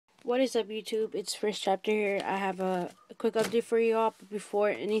What is up, YouTube? It's F1Chapter here. I have a quick update for you all. But before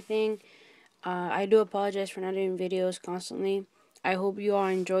anything, I do apologize for not doing videos constantly. I hope you all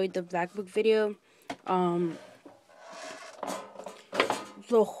enjoyed the Black Book video. The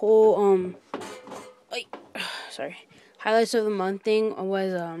whole like, sorry, highlights of the month thing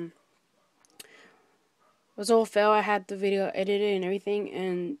was a whole fail. I had the video edited and everything,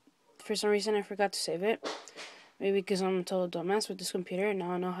 and for some reason I forgot to save it. Maybe because I'm a total dumbass with this computer and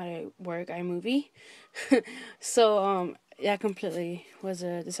now I know how to work iMovie. So that completely was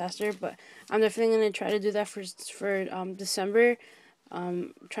a disaster. But I'm definitely gonna try to do that for December.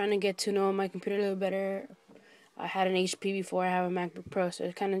 Trying to get to know my computer a little better. I had an HP before. I have a MacBook Pro, so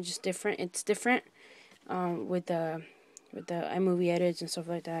it's kind of just different. It's different with the iMovie edits and stuff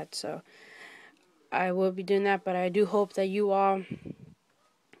like that. So I will be doing that. But I do hope that you all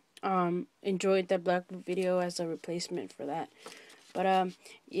enjoyed that Black Book video as a replacement for that. But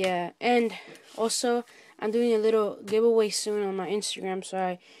yeah, and also I'm doing a little giveaway soon on my Instagram,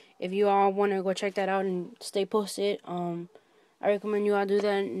 so if you all want to go check that out and stay posted, I recommend you all do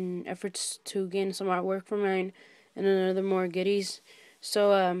that in efforts to gain some artwork for mine and another more goodies.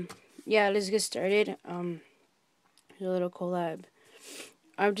 So yeah, let's get started. Here's a little collab.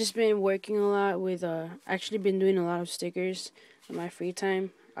 I've just been working a lot with actually been doing a lot of stickers in my free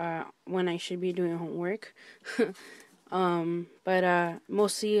time when I should be doing homework. But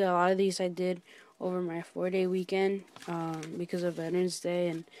mostly a lot of these I did over my 4-day weekend because of Veterans Day,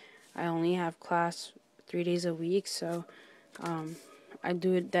 and I only have class 3 days a week, so I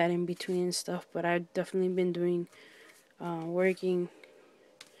do that in between and stuff. But I've definitely been doing working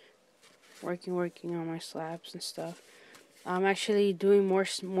on my slabs and stuff. I'm actually doing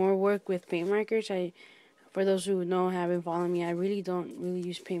more work with paint markers. For those who know, haven't followed me, I really don't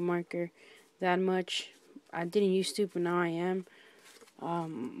use paint marker that much. I didn't used to, but now I am.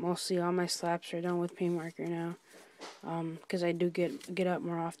 Mostly all my slabs are done with paint marker now, because I do get up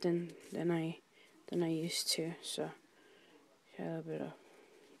more often than I used to. So a little bit of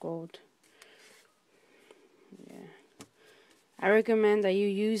gold. Yeah, I recommend that you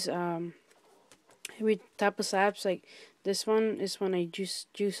use every type of slabs. Like this one is when I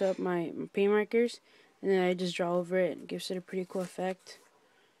juice up my paint markers, and then I just draw over it. It gives it a pretty cool effect.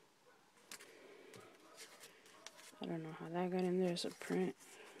 I don't know how that got in there as a print.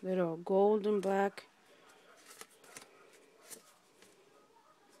 Little gold and black.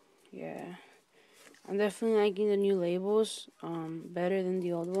 Yeah, I'm definitely liking the new labels better than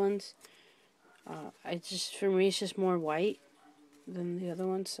the old ones. For me, it's just more white than the other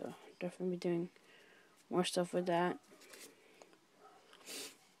ones, so definitely be doing more stuff with that.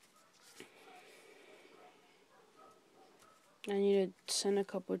 I need to send a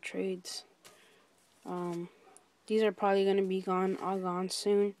couple of trades. These are probably gonna be all gone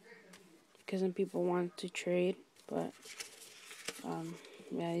soon because some people want to trade, but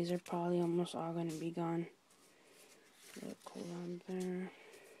yeah, these are probably almost all gonna be gone. Cool on there.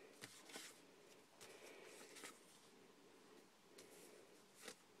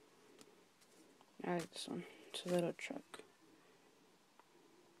 I like this one. It's a little truck.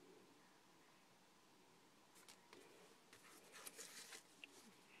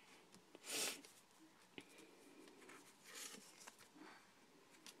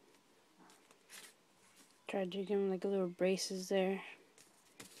 Tried to give him like little braces there.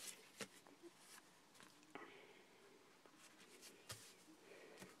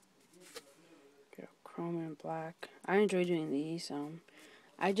 Chrome and black. I enjoy doing these.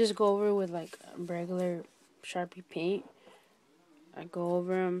 I just go over with like regular Sharpie paint. I go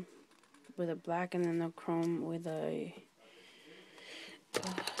over them with a black and then the chrome with a.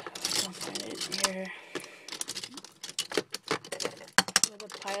 I'll find it here. With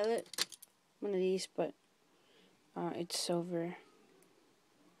a Pilot, one of these, but it's silver.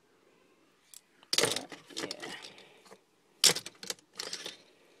 But, yeah.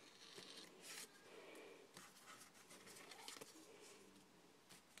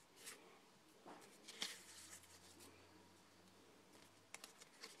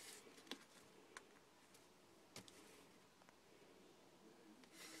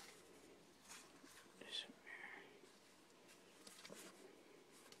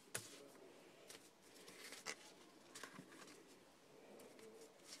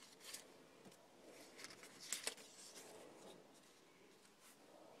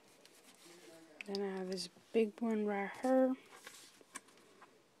 Then I have this big one right here.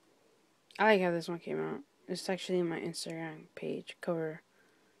 I like how this one came out. It's actually my Instagram page cover.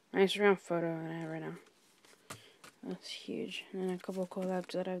 My Instagram photo that I have right now. That's huge. And then a couple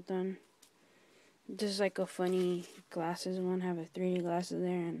collabs that I've done. This is like a funny glasses one. I have a 3D glasses there,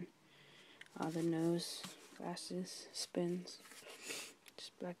 and The nose, glasses, spins,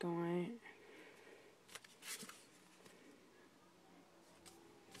 just black and white.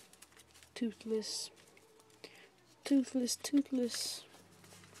 Toothless, toothless, toothless.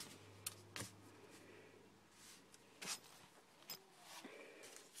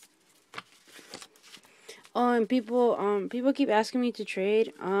 Oh, and people keep asking me to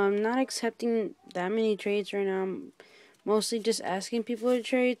trade. I'm not accepting that many trades right now. I'm mostly just asking people to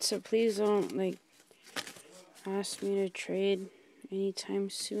trade, so please don't, like, ask me to trade anytime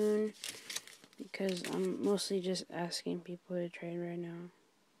soon, because I'm mostly just asking people to trade right now.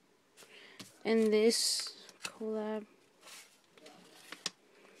 And this collab,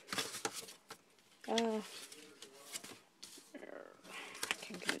 I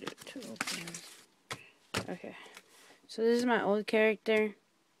can't get it to open. Okay, so this is my old character,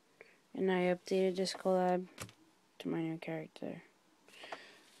 and I updated this collab to my new character.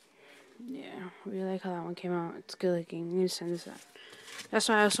 Yeah, I really like how that one came out. It's good looking. I need to send this out. That's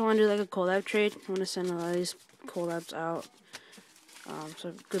why I also want to do like a collab trade. I want to send a lot of these collabs out,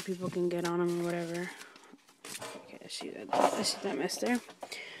 so good people can get on them or whatever. Okay, I see that mess there.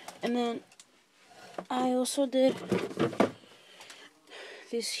 And then I also did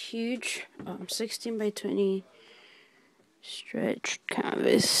this huge 16 by 20 stretched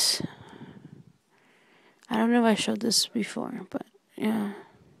canvas. I don't know if I showed this before, but yeah,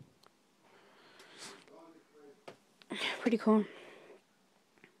 pretty cool.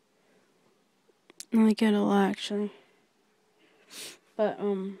 I like it a lot, actually. But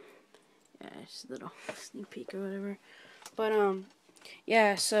yeah, just a little sneak peek or whatever. But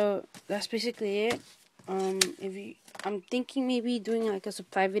yeah, so that's basically it. I'm thinking maybe doing like a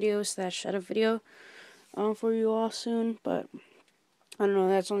supply video / setup video for you all soon, but I don't know,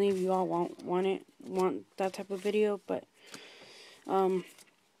 that's only if you all want that type of video. But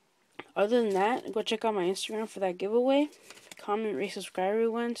other than that, go check out my Instagram for that giveaway. Comment, rate, subscribe,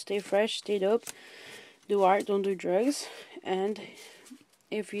 everyone. Stay fresh, stay dope. Do art, don't do drugs. And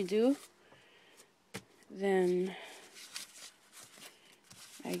if you do, then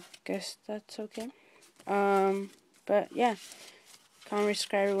I guess that's okay. But yeah, comment,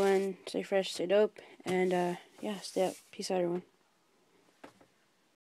 subscribe, everyone. Stay fresh, stay dope, and yeah, stay up. Peace out, everyone.